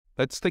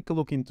Let's take a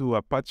look into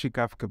Apache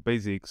Kafka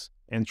basics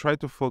and try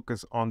to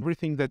focus on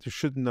everything that you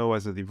should know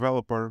as a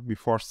developer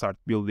before start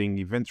building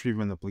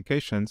event-driven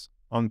applications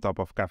on top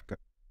of Kafka.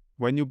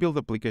 When you build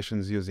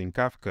applications using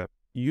Kafka,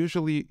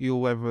 usually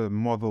you'll have a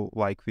model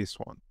like this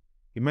one.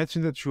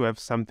 Imagine that you have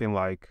something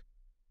like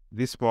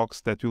this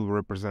box that will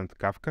represent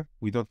Kafka.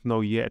 We don't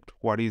know yet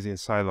what is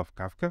inside of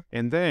Kafka.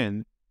 And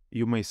then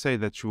you may say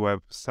that you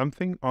have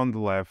something on the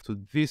left to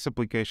this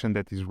application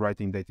that is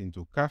writing data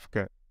into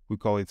Kafka. We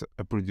call it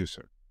a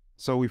producer.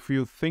 So if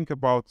you think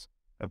about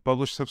a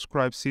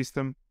publish-subscribe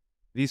system,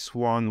 this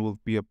one will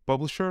be a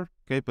publisher,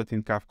 okay? But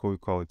in Kafka, we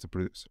call it a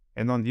producer.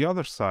 And on the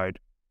other side,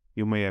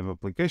 you may have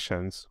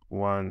applications,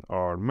 one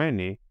or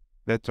many,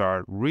 that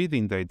are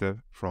reading data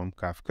from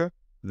Kafka.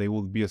 They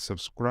will be a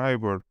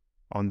subscriber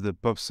on the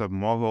pub/sub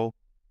model,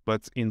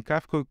 but in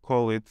Kafka, we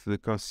call it the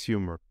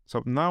consumer.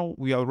 So now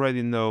we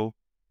already know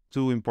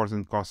two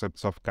important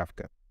concepts of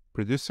Kafka,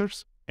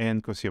 producers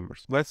and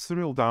consumers. Let's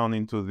drill down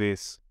into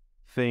this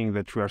thing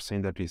that we are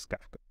saying that is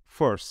Kafka.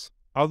 First,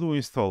 how do we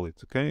install it?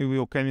 Okay,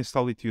 you can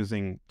install it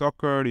using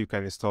Docker, you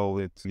can install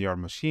it on your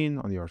machine,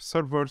 on your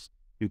servers,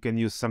 you can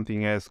use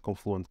something as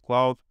Confluent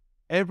Cloud.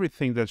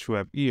 Everything that you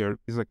have here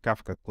is a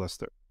Kafka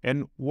cluster.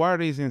 And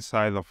what is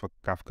inside of a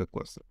Kafka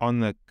cluster?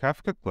 On a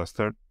Kafka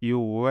cluster,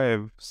 you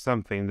have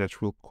something that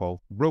we'll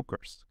call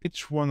brokers.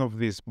 Each one of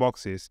these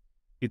boxes,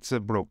 it's a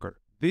broker.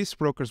 These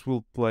brokers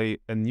will play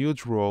a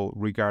huge role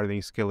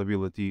regarding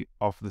scalability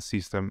of the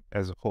system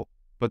as a whole.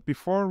 But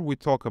before we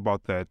talk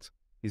about that,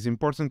 it's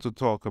important to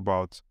talk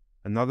about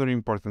another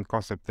important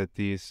concept that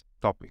is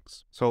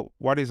topics. So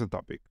what is a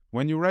topic?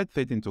 When you write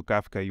data into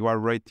Kafka, you are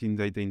writing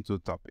data into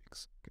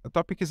topics. A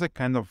topic is a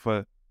kind of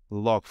a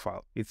log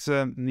file. It's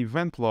an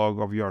event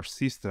log of your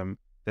system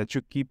that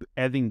you keep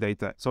adding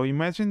data. So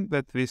imagine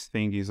that this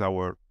thing is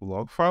our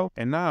log file,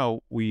 and now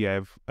we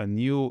have a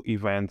new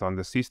event on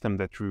the system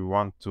that we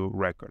want to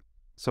record.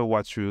 So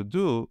what you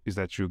do is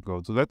that you go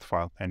to that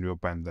file and you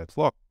append that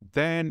log.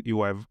 Then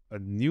you have a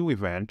new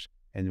event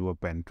and you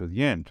append to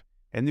the end.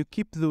 And you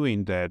keep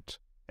doing that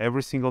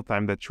every single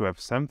time that you have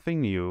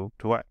something new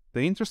to add.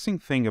 The interesting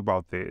thing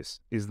about this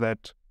is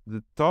that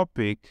the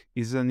topic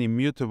is an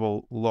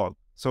immutable log.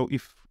 So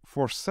if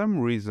for some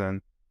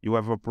reason you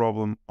have a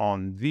problem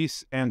on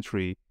this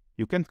entry,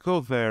 you can't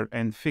go there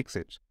and fix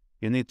it.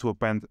 You need to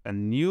append a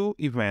new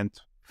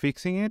event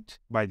fixing it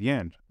by the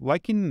end.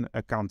 Like in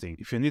accounting,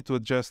 if you need to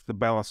adjust the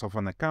balance of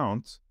an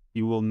account,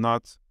 you will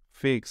not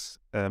fix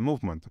a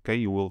movement, okay?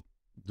 You will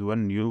do a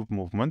new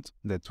movement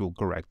that will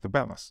correct the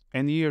balance.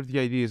 And here the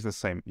idea is the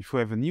same. If you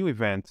have a new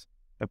event,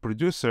 a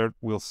producer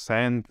will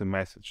send the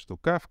message to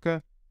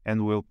Kafka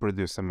and will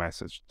produce a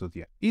message to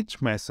the end.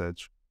 Each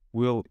message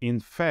will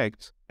in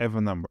fact have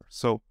a number.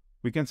 So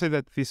we can say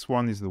that this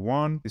one is the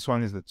 1, this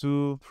one is the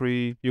 2,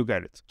 3, you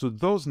get it. To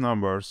those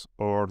numbers,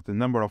 or the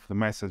number of the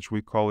message,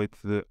 we call it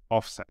the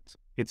offset.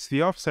 It's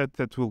the offset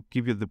that will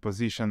give you the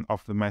position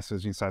of the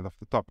message inside of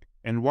the topic.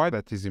 And why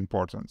that is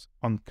important?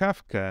 On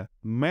Kafka,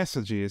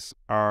 messages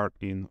are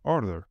in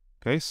order,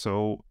 okay?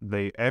 So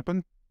they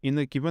happen in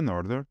a given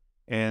order,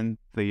 and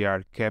they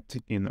are kept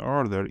in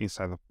order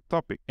inside of the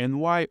topic. And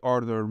why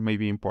order may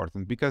be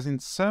important? Because in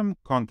some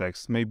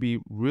contexts, it may be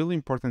really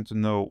important to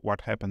know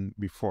what happened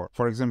before.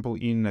 For example,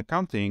 in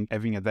accounting,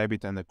 having a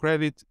debit and a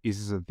credit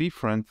is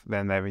different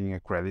than having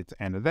a credit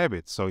and a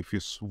debit. So if you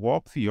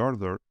swap the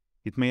order,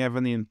 it may have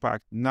an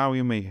impact. Now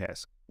you may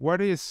ask, what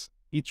is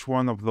each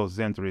one of those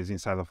entries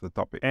inside of the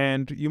topic?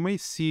 And you may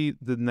see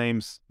the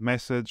names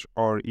message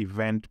or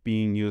event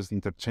being used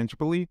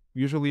interchangeably.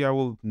 Usually I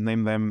will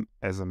name them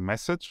as a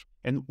message.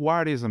 And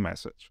what is a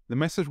message? The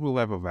message will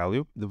have a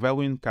value. The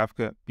value in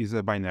Kafka is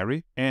a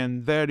binary,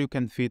 and there you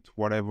can fit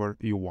whatever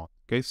you want.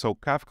 Okay, so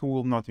Kafka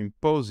will not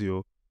impose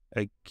you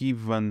a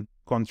given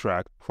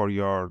contract for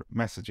your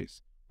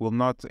messages. Will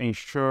not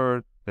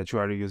ensure that you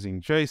are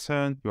using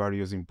JSON, you are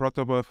using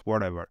protobuf,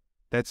 whatever.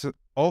 That's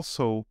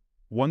also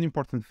one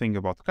important thing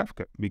about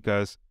Kafka,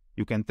 because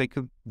you can take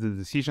the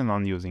decision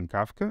on using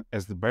Kafka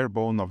as the bare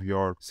bone of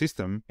your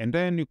system, and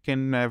then you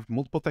can have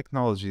multiple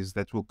technologies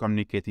that will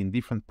communicate in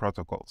different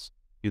protocols.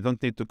 You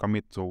don't need to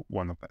commit to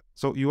one of them.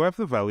 So you have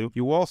the value.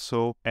 You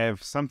also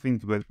have something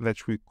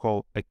that we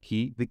call a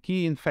key. The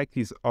key, in fact,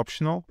 is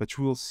optional, but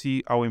you will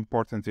see how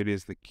important it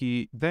is, the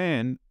key.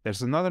 Then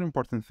there's another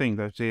important thing,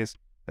 that is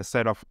a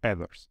set of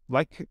headers.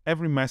 Like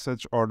every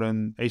message or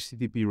an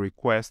HTTP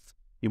request,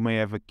 you may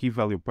have a key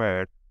value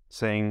pair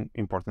saying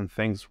important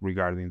things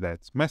regarding that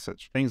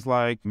message. Things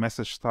like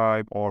message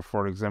type, or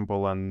for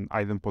example, an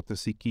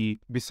idempotency key.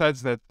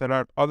 Besides that, there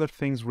are other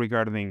things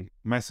regarding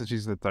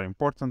messages that are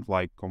important,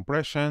 like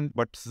compression,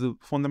 but the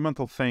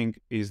fundamental thing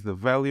is the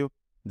value,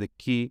 the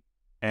key,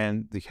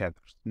 and the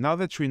headers. Now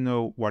that we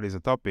know what is a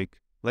topic,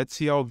 let's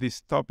see how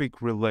this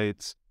topic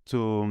relates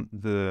to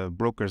the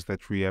brokers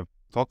that we have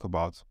talked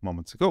about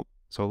moments ago.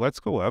 So let's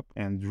go up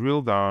and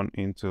drill down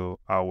into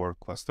our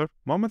cluster.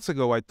 Moments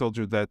ago, I told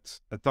you that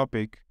a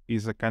topic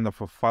is a kind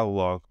of a file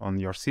log on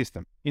your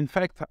system. In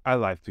fact, I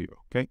lied to you,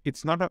 okay?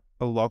 It's not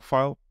a log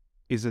file,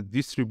 it's a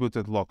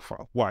distributed log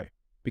file. Why?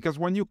 Because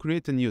when you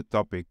create a new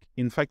topic,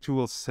 in fact, you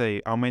will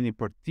say how many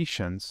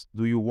partitions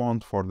do you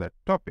want for that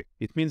topic.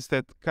 It means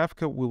that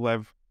Kafka will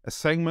have a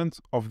segment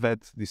of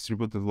that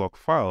distributed log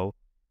file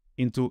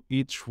into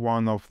each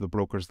one of the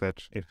brokers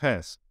that it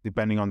has,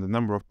 depending on the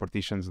number of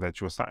partitions that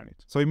you assign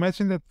it. So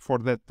imagine that for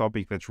that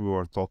topic that we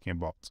were talking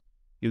about,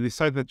 you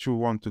decide that you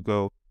want to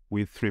go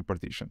with 3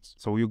 partitions.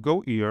 So you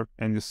go here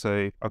and you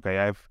say, okay,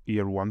 I have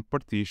here 1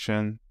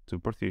 partition, 2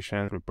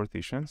 partitions, 3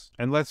 partitions,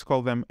 and let's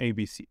call them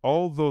ABC.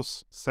 All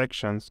those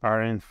sections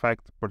are in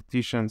fact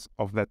partitions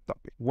of that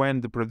topic.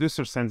 When the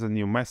producer sends a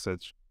new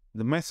message,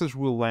 the message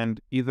will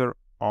land either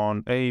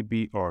on A,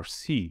 B, or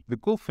C. The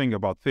cool thing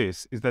about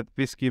this is that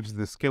this gives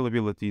the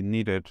scalability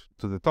needed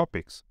to the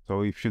topics.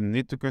 So if you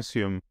need to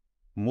consume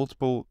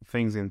multiple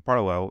things in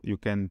parallel, you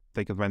can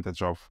take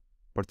advantage of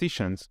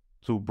partitions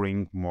to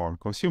bring more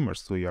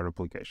consumers to your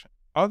application.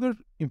 Other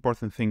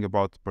important thing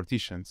about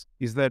partitions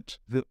is that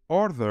the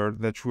order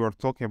that we are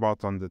talking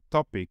about on the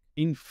topic,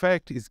 in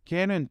fact, is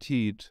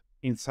guaranteed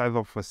inside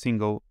of a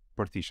single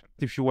partition.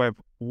 If you have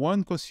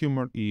 1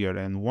 consumer here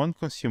and 1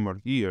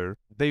 consumer here,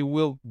 they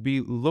will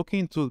be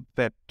looking to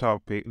that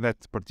topic,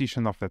 that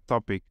partition of that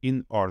topic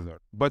in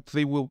order, but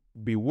they will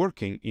be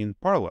working in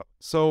parallel.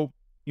 So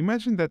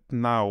imagine that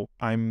now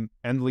I'm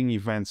handling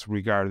events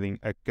regarding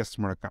a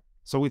customer account.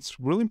 So it's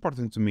really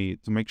important to me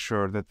to make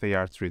sure that they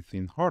are treated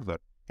in order.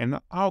 And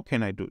how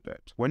can I do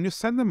that? When you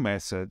send a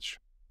message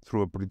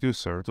through a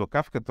producer to a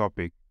Kafka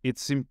topic,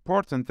 it's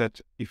important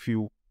that if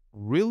you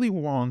really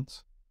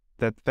want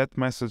that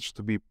message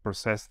to be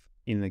processed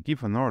in a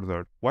given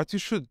order, what you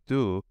should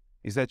do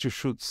is that you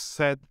should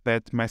set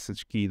that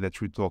message key that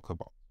we talk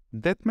about.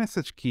 That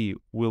message key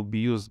will be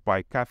used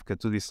by Kafka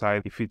to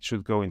decide if it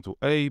should go into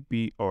A,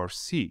 B, or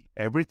C.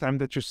 Every time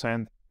that you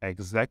send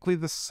exactly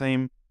the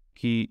same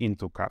key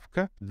into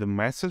Kafka, the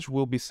message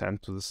will be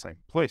sent to the same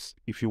place.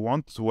 If you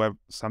want to have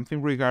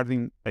something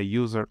regarding a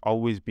user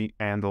always being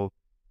handled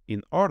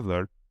in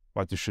order,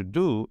 what you should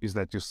do is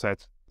that you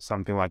set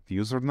something like the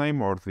username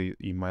or the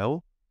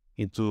email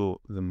into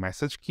the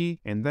message key,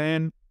 and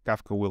then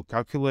Kafka will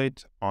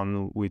calculate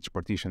on which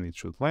partition it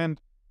should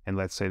land, and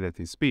let's say that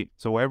it's B.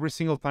 So every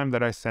single time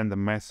that I send a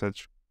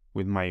message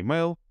with my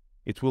email,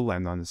 it will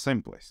land on the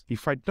same place.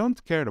 If I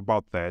don't care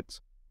about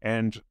that,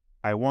 and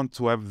I want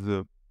to have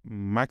the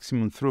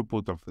maximum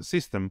throughput of the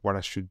system, what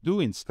I should do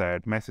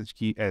instead, message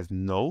key as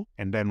null,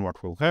 and then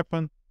what will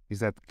happen is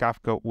that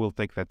Kafka will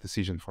take that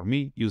decision for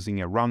me using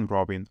a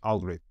round-robin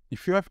algorithm.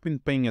 If you have been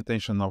paying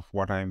attention of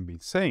what I've been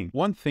saying,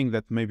 one thing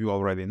that maybe you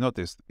already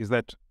noticed is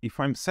that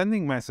if I'm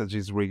sending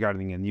messages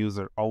regarding a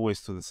user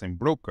always to the same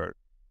broker,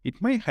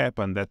 it may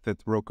happen that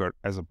that broker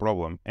has a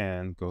problem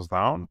and goes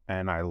down,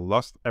 and I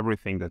lost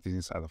everything that is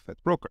inside of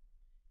that broker.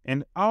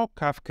 And how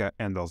Kafka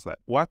handles that?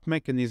 What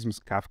mechanisms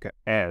Kafka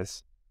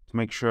has to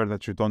make sure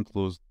that you don't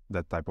lose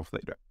that type of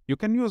data? You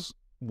can use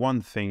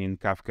one thing in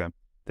Kafka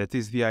that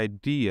is the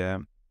idea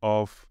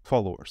of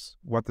followers.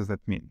 What does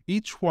that mean?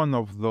 Each one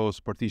of those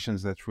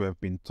partitions that we have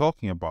been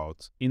talking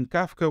about, in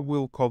Kafka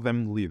we'll call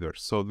them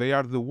leaders. So they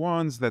are the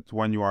ones that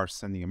when you are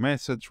sending a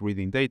message,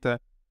 reading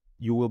data,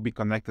 you will be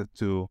connected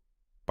to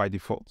by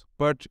default.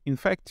 But in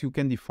fact, you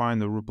can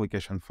define a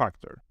replication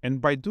factor.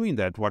 And by doing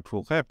that, what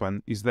will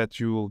happen is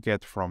that you will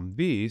get from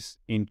this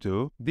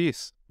into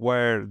this,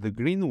 where the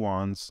green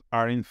ones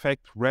are in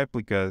fact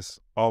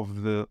replicas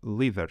of the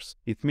leaders.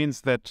 It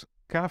means that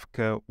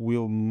Kafka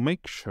will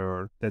make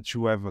sure that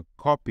you have a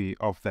copy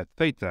of that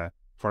data,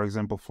 for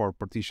example, for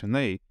partition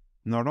A,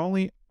 not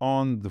only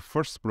on the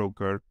first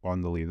broker,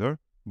 on the leader,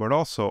 but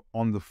also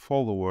on the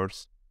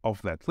followers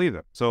of that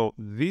leader. So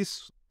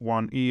this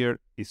one here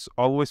is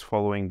always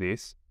following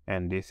this,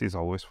 and this is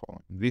always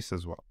following this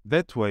as well.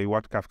 That way,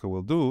 what Kafka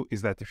will do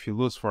is that if you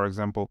lose, for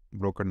example,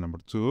 broker number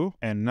 2,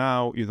 and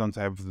now you don't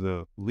have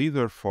the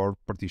leader for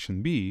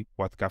partition B,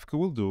 what Kafka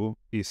will do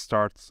is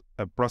start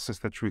a process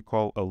that we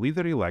call a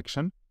leader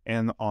election,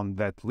 and on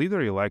that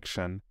leader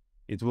election,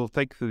 it will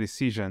take the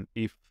decision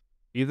if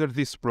either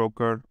this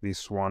broker,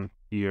 this one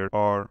here,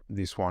 or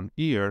this one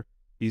here,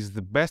 is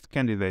the best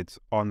candidate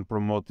on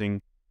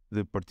promoting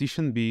the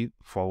partition B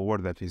follower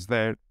that is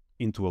there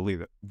into a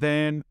leader.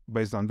 Then,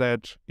 based on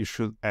that, you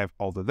should have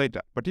all the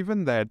data. But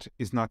even that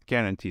is not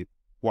guaranteed.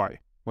 Why?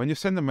 When you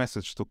send a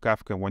message to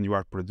Kafka, when you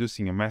are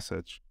producing a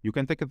message, you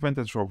can take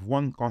advantage of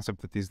one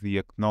concept that is the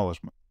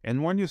acknowledgement.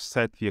 And when you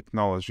set the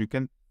acknowledge, you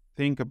can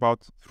think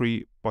about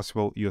 3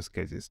 possible use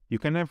cases. You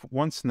can have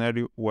one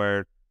scenario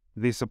where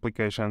this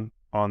application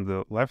on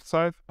the left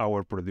side,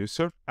 our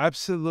producer,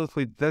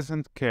 absolutely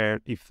doesn't care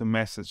if the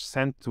message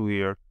sent to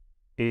here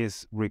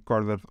is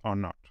recorded or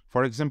not.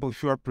 For example,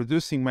 if you are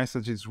producing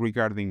messages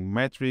regarding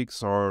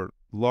metrics or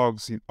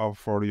logs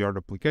for your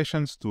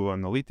applications to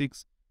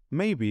analytics,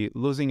 maybe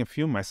losing a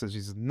few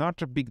messages is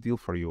not a big deal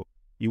for you.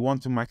 You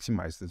want to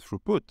maximize the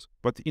throughput.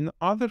 But in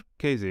other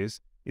cases,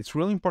 it's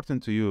really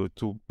important to you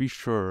to be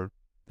sure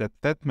that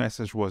that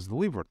message was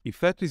delivered. If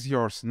that is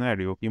your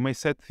scenario, you may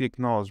set the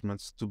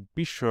acknowledgements to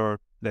be sure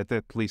that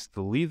at least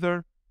the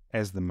leader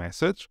has the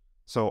message.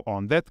 So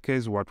on that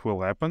case, what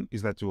will happen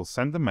is that you will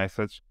send the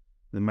message,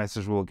 the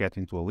message will get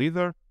into a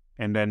leader,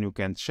 and then you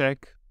can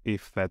check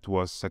if that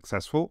was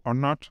successful or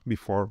not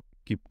before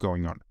keep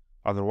going on.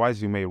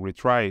 Otherwise, you may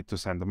retry to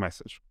send the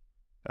message.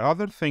 The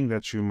other thing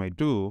that you may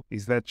do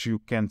is that you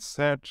can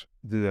set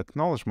the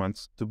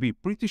acknowledgements to be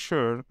pretty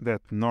sure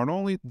that not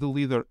only the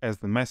leader has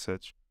the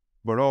message,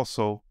 but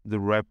also the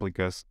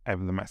replicas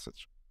have the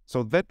message.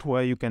 So that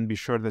way you can be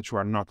sure that you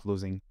are not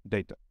losing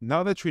data.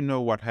 Now that we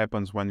know what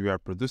happens when we are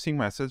producing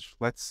message,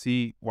 let's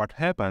see what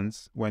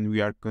happens when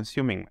we are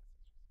consuming.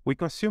 We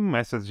consume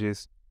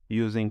messages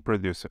using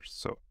producers,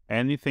 so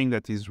anything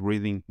that is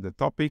reading the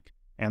topic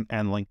and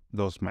handling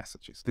those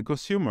messages. The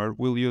consumer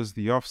will use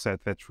the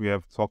offset that we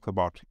have talked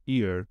about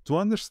here to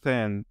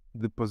understand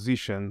the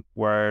position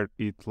where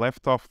it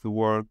left off the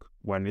work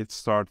when it's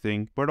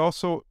starting, but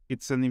also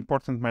it's an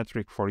important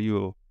metric for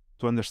you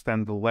to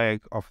understand the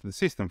lag of the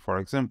system, for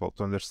example,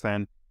 to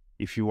understand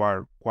if you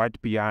are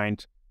quite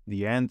behind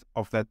the end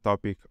of that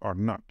topic or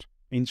not.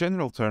 In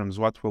general terms,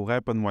 what will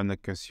happen when a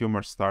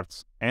consumer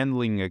starts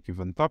handling a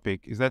given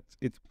topic is that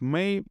it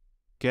may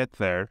get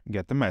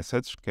the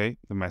message, okay?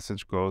 The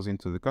message goes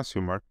into the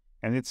consumer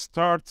and it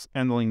starts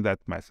handling that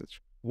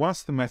message.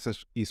 Once the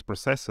message is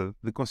processed,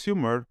 the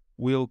consumer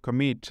will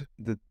commit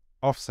the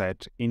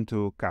offset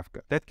into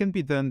Kafka. That can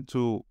be done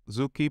to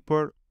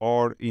Zookeeper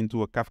or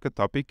into a Kafka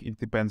topic. It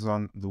depends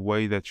on the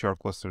way that your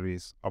cluster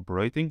is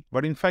operating.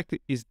 But in fact,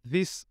 it is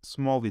this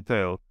small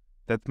detail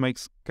that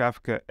makes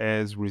Kafka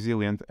as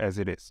resilient as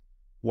it is.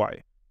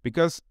 Why?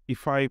 Because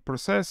if I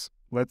process,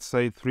 let's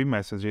say, 3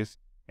 messages,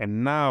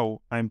 and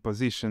now I'm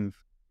positioned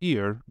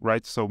here,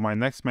 right? So my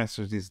next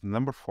message is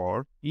number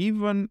 4.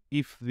 Even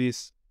if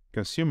this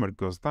consumer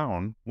goes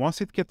down, once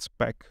it gets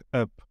back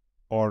up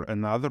or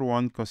another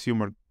one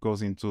consumer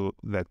goes into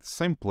that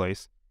same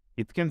place,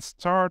 it can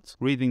start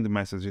reading the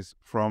messages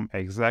from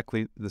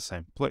exactly the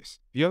same place.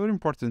 The other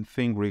important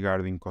thing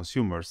regarding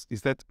consumers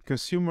is that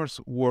consumers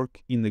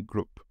work in a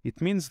group.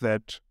 It means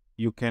that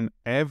you can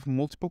have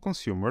multiple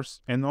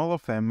consumers and all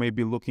of them may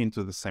be looking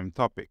into the same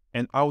topic.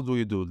 And how do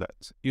you do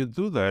that? You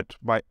do that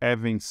by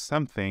having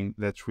something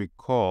that we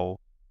call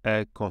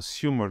a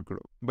consumer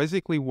group.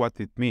 Basically, what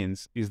it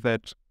means is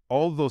that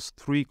all those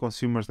 3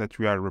 consumers that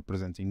we are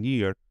representing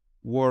here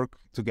work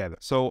together.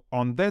 So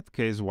on that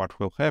case, what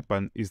will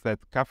happen is that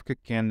Kafka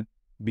can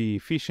be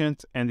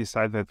efficient and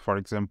decide that, for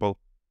example,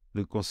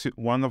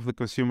 one of the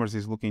consumers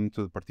is looking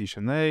to the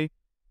partition A,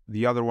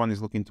 the other one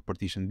is looking to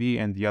partition B,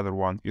 and the other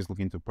one is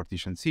looking to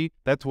partition C.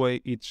 That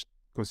way, each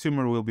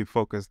consumer will be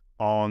focused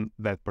on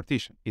that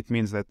partition. It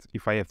means that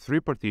if I have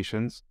 3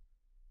 partitions,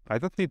 I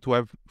don't need to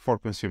have 4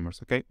 consumers,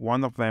 okay?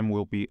 One of them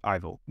will be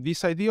idle.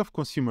 This idea of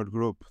consumer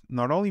group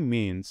not only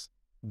means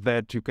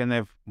that you can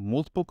have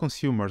multiple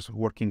consumers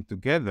working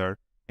together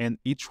and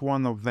each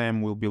one of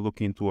them will be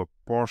looking to a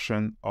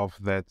portion of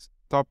that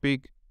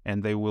topic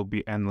and they will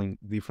be handling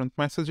different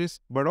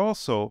messages, but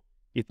also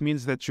it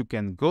means that you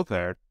can go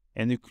there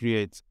and you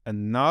create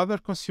another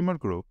consumer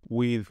group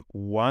with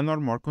 1 or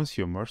more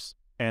consumers,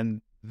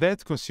 and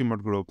that consumer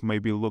group may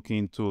be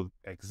looking to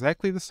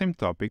exactly the same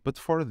topic, but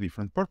for a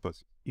different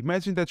purpose.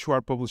 Imagine that you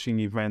are publishing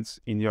events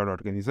in your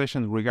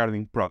organization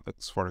regarding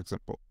products, for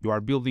example. You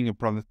are building a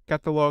product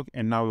catalog,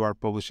 and now you are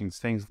publishing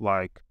things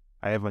like,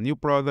 I have a new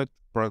product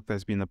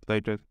has been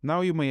updated.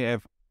 Now you may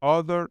have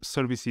other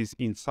services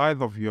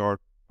inside of your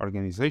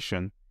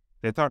organization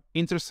that are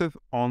interested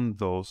on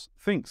those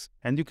things.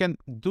 And you can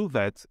do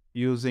that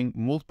using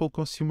multiple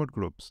consumer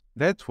groups.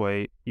 That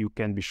way, you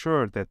can be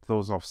sure that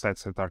those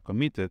offsets that are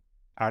committed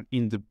are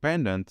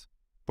independent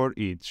for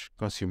each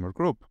consumer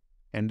group.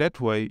 And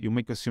that way, you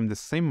may consume the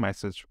same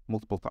message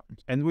multiple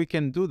times. And we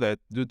can do that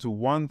due to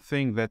one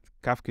thing that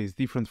Kafka is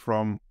different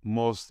from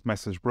most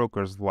message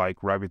brokers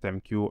like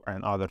RabbitMQ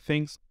and other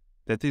things.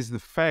 That is the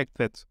fact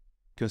that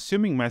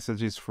consuming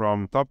messages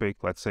from topic,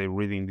 let's say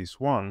reading this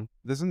one,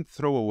 doesn't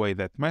throw away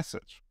that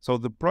message. So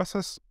the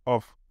process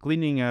of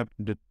cleaning up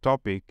the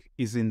topic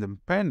is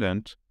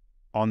independent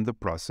on the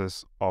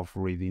process of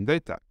reading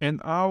data.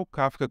 And how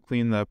Kafka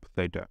clean up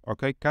data?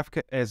 Okay,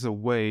 Kafka has a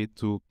way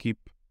to keep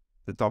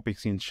the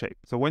topics in shape.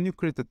 So when you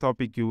create a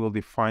topic, you will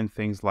define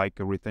things like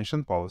a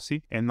retention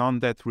policy. And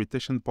on that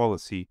retention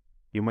policy,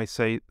 you may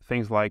say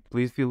things like,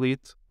 please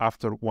delete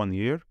after 1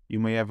 year. You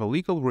may have a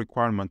legal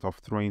requirement of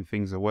throwing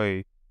things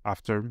away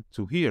after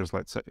 2 years,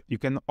 let's say. You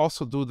can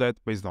also do that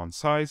based on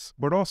size,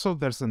 but also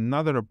there's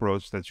another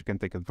approach that you can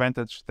take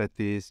advantage, that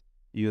is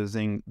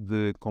using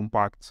the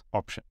compact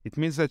option. It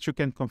means that you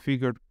can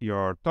configure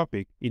your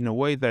topic in a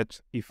way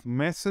that if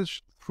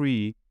message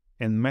 3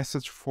 and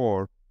message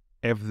 4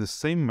 have the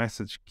same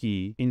message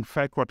key, in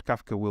fact, what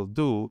Kafka will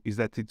do is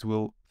that it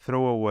will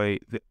throw away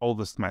the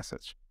oldest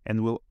message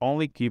and will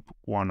only keep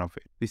one of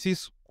it. This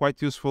is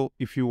quite useful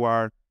if you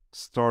are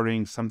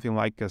storing something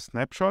like a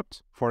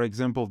snapshot, for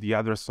example, the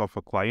address of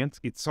a client.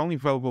 It's only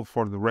available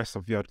for the rest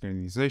of the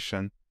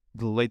organization,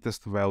 the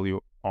latest value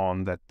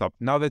on that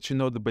topic. Now that you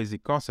know the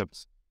basic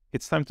concepts,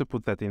 it's time to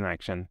put that in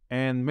action.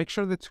 And make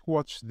sure that you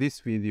watch this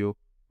video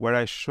where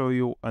I show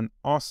you an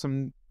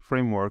awesome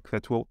framework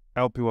that will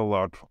help you a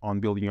lot on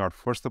building your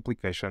first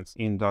applications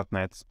in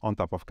 .NET on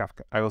top of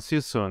Kafka. I will see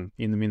you soon.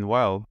 In the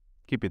meanwhile,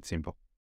 keep it simple.